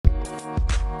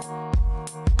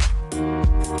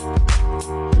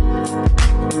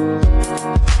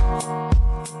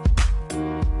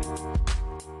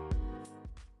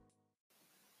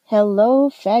Hello,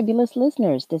 fabulous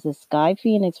listeners. This is Sky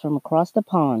Phoenix from across the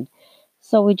pond.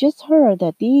 So, we just heard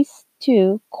that these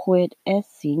two quit as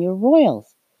senior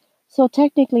royals. So,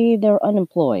 technically, they're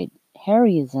unemployed.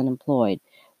 Harry is unemployed.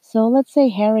 So, let's say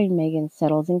Harry and Meghan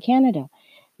settles in Canada.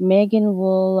 Meghan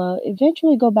will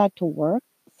eventually go back to work,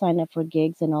 sign up for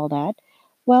gigs and all that.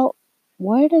 Well,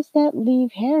 where does that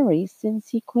leave Harry since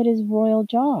he quit his royal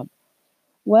job?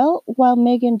 Well, while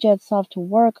Megan jets off to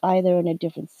work either in a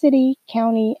different city,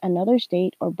 county, another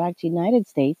state, or back to the United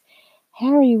States,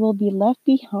 Harry will be left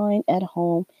behind at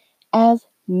home as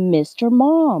Mr.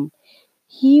 Mom.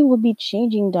 He will be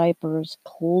changing diapers,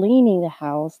 cleaning the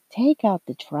house, take out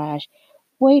the trash,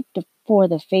 for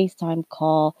the FaceTime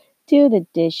call, do the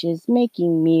dishes,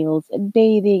 making meals,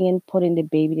 bathing, and putting the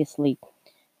baby to sleep.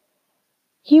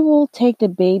 He will take the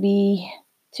baby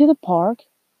to the park,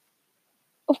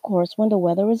 of course, when the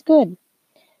weather is good.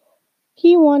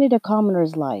 He wanted a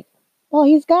commoner's life. Well,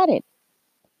 he's got it.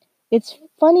 It's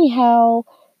funny how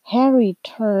Harry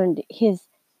turned his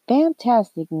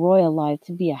fantastic royal life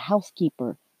to be a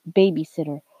housekeeper,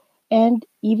 babysitter, and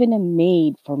even a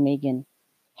maid for Meghan.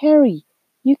 Harry,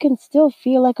 you can still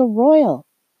feel like a royal.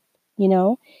 You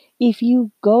know, if you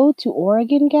go to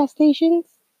Oregon gas stations,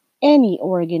 any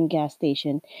Oregon gas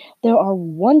station, there are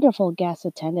wonderful gas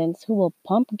attendants who will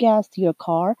pump gas to your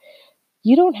car.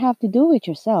 You don't have to do it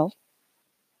yourself.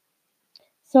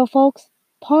 So, folks,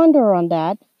 ponder on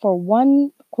that for one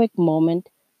quick moment.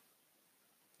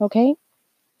 Okay?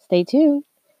 Stay tuned.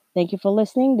 Thank you for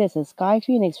listening. This is Sky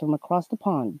Phoenix from across the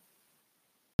pond.